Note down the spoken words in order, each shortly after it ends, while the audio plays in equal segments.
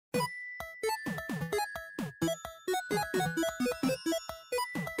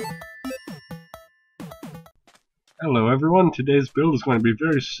Hello everyone, today's build is going to be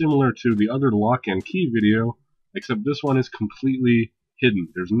very similar to the other lock and key video, except this one is completely hidden.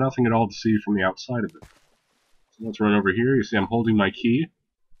 There's nothing at all to see from the outside of it. So let's run over here. You see I'm holding my key,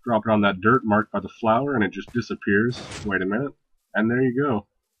 drop it on that dirt marked by the flower, and it just disappears. Wait a minute. And there you go.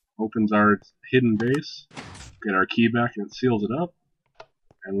 Opens our hidden base, get our key back and it seals it up,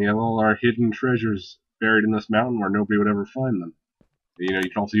 and we have all our hidden treasures buried in this mountain where nobody would ever find them. You know,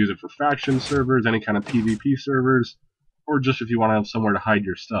 you can also use it for faction servers, any kind of PvP servers, or just if you want to have somewhere to hide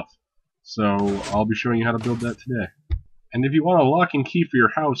your stuff. So I'll be showing you how to build that today. And if you want a lock and key for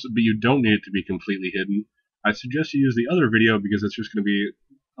your house, but you don't need it to be completely hidden, I suggest you use the other video because it's just going to be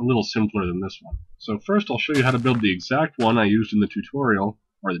a little simpler than this one. So first I'll show you how to build the exact one I used in the tutorial,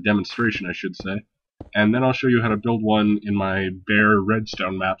 or the demonstration I should say, and then I'll show you how to build one in my bare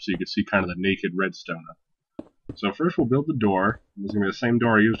redstone map so you can see kind of the naked redstone up. So first we'll build the door. This is going to be the same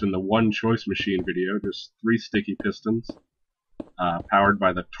door I used in the one choice machine video, just 3 sticky pistons, powered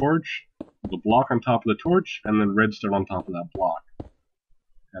by the torch, the block on top of the torch, and then redstone on top of that block.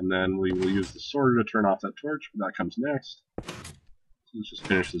 And then we will use the sorter to turn off that torch, but that comes next. So let's just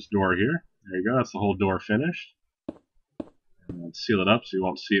finish this door here. There you go, that's the whole door finished. And let's seal it up so you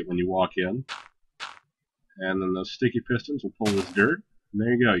won't see it when you walk in. And then those sticky pistons will pull this dirt. And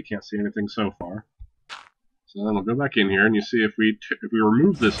there you go, you can't see anything so far. So then we'll go back in here, and you see if we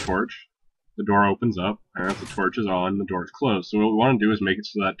remove this torch, the door opens up, and if the torch is on, the door is closed. So what we want to do is make it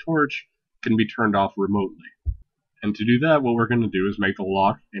so that torch can be turned off remotely. And to do that, what we're going to do is make the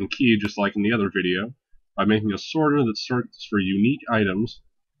lock and key just like in the other video, by making a sorter that sorts for unique items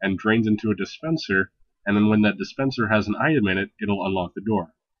and drains into a dispenser, and then when that dispenser has an item in it, it'll unlock the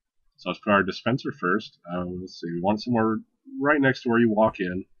door. So let's put our dispenser first. Let's see, we want it somewhere right next to where you walk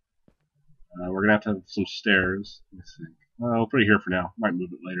in. We're going to have some stairs. Let's see. We'll put it here for now. Might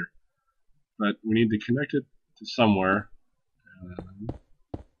move it later. But we need to connect it to somewhere.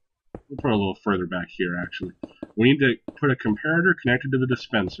 We'll put it a little further back here, actually. We need to put a comparator connected to the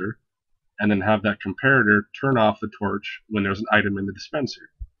dispenser, and then have that comparator turn off the torch when there's an item in the dispenser.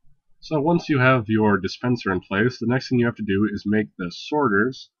 So once you have your dispenser in place, the next thing you have to do is make the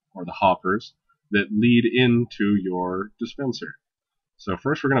sorters, or the hoppers, that lead into your dispenser. So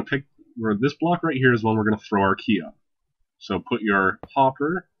first we're going to pick this block right here is one we're going to throw our key on. So put your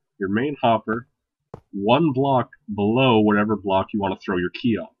hopper, your main hopper, one block below whatever block you want to throw your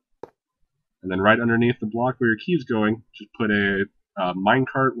key on. And then right underneath the block where your key is going, just put a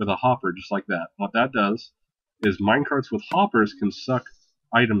minecart with a hopper, just like that. What that does is minecarts with hoppers can suck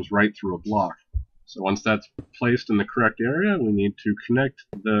items right through a block. So once that's placed in the correct area, we need to connect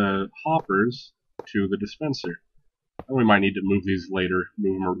the hoppers to the dispenser. And we might need to move these later,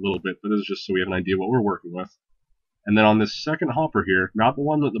 move them a little bit, but this is just so we have an idea what we're working with. And then on this second hopper here, not the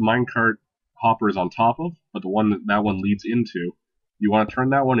one that the minecart hopper is on top of, but the one that one leads into, you want to turn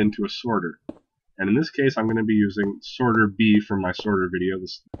that one into a sorter. And in this case, I'm going to be using sorter B from my sorter video,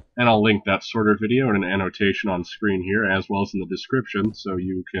 and I'll link that sorter video in an annotation on screen here, as well as in the description, so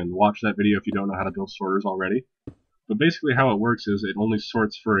you can watch that video if you don't know how to build sorters already. But basically how it works is it only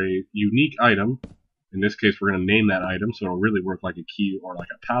sorts for a unique item. In this case, we're going to name that item, so it'll really work like a key or like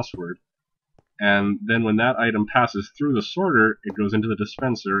a password. And then when that item passes through the sorter, it goes into the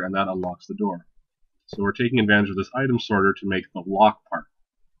dispenser, and that unlocks the door. So we're taking advantage of this item sorter to make the lock part.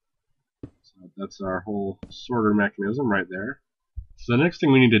 So that's our whole sorter mechanism right there. So the next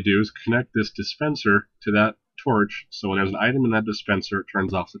thing we need to do is connect this dispenser to that torch, so when there's an item in that dispenser, it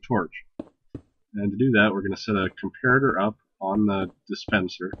turns off the torch. And to do that, we're going to set a comparator up on the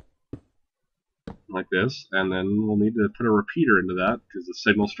dispenser, like this, and then we'll need to put a repeater into that because the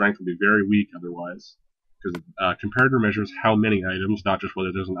signal strength will be very weak otherwise. Because comparator measures how many items, not just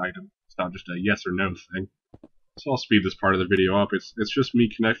whether there's an item. It's not just a yes or no thing. So I'll speed this part of the video up. It's just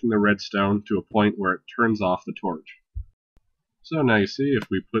me connecting the redstone to a point where it turns off the torch. So now you see if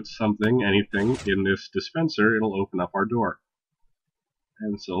we put anything in this dispenser, it'll open up our door.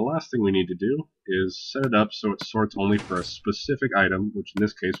 And so the last thing we need to do is set it up so it sorts only for a specific item, which in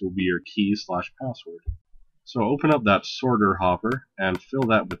this case will be your key/password. So open up that sorter hopper and fill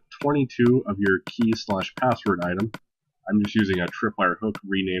that with 22 of your key/password item. I'm just using a tripwire hook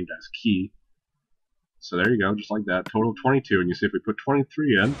renamed as key. So there you go, just like that, total of 22. And you see if we put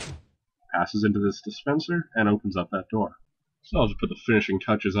 23 in, passes into this dispenser and opens up that door. So I'll just put the finishing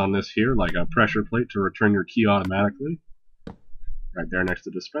touches on this here, like a pressure plate to return your key automatically. Right there next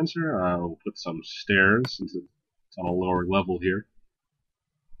to the dispenser, we'll put some stairs since it's on a lower level here.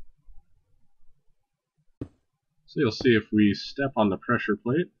 So you'll see if we step on the pressure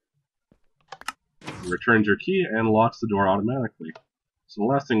plate, it returns your key and locks the door automatically. So the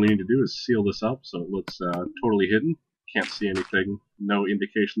last thing we need to do is seal this up so it looks totally hidden. Can't see anything, no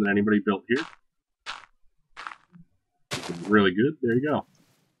indication that anybody built here. Really good, there you go.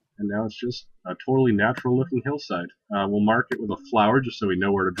 And now it's just a totally natural looking hillside. We'll mark it with a flower just so we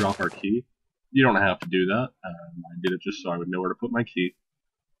know where to drop our key. You don't have to do that. I did it just so I would know where to put my key.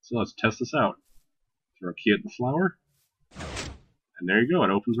 So let's test this out. Throw a key at the flower. And there you go,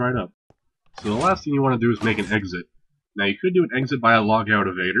 it opens right up. So the last thing you want to do is make an exit. Now you could do an exit by a logout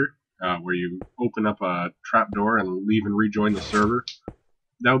evader, where you open up a trapdoor and leave and rejoin the server.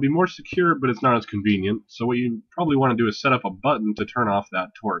 That would be more secure, but it's not as convenient. So what you probably want to do is set up a button to turn off that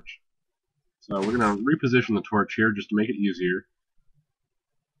torch. So we're going to reposition the torch here just to make it easier.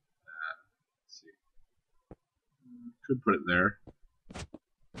 Let's see. Could put it there.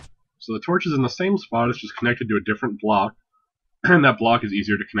 So the torch is in the same spot, it's just connected to a different block, and that block is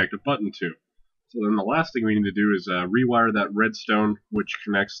easier to connect a button to. So then the last thing we need to do is rewire that redstone which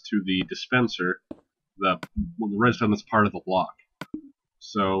connects to the dispenser, the redstone that's part of the block.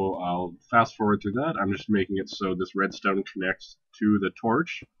 So I'll fast forward through that. I'm just making it so this redstone connects to the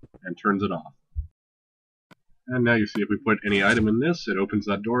torch and turns it off. And now you see if we put any item in this, it opens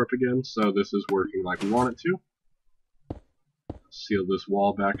that door up again, so this is working like we want it to. Seal this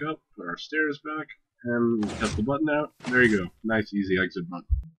wall back up, put our stairs back, and test the button out. There you go. Nice, easy exit button.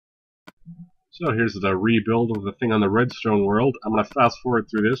 So here's the rebuild of the thing on the redstone world. I'm going to fast forward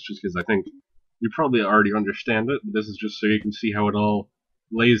through this just because I think you probably already understand it, but this is just so you can see how it all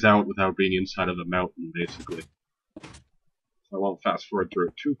lays out without being inside of a mountain, basically. So I won't fast forward through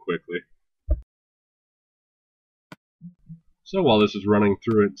it too quickly. So while this is running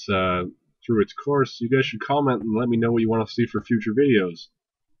through its course, you guys should comment and let me know what you want to see for future videos.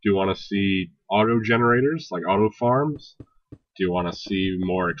 Do you want to see auto generators, like auto farms? Do you want to see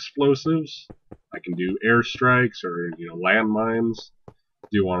more explosives? I can do airstrikes or landmines.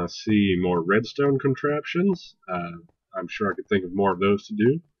 Do you want to see more redstone contraptions? I'm sure I could think of more of those to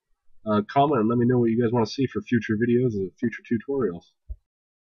do. Comment and let me know what you guys want to see for future videos and future tutorials.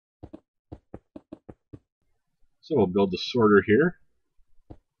 So we'll build the sorter here.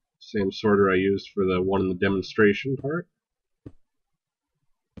 Same sorter I used for the one in the demonstration part.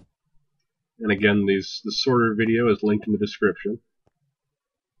 And again, the sorter video is linked in the description.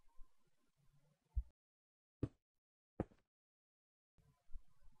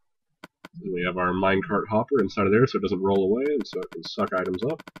 And we have our minecart hopper inside of there so it doesn't roll away and so it can suck items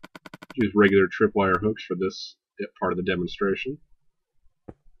up. Use regular tripwire hooks for this part of the demonstration.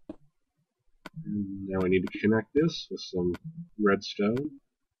 And now we need to connect this with some redstone.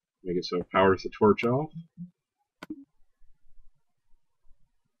 Make it so it powers the torch off.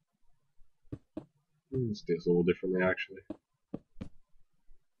 This does a little differently, actually.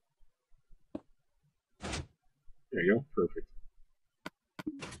 There you go, perfect.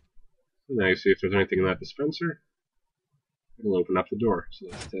 And now you see if there's anything in that dispenser. It'll open up the door. So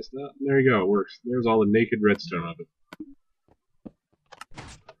let's test that. And there you go, it works. There's all the naked redstone of it.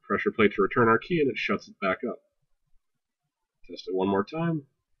 Pressure plate to return our key and it shuts it back up. Test it one more time.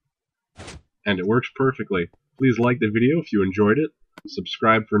 And it works perfectly. Please like the video if you enjoyed it.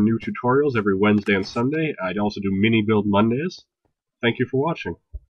 Subscribe for new tutorials every Wednesday and Sunday. I'd also do mini build Mondays. Thank you for watching.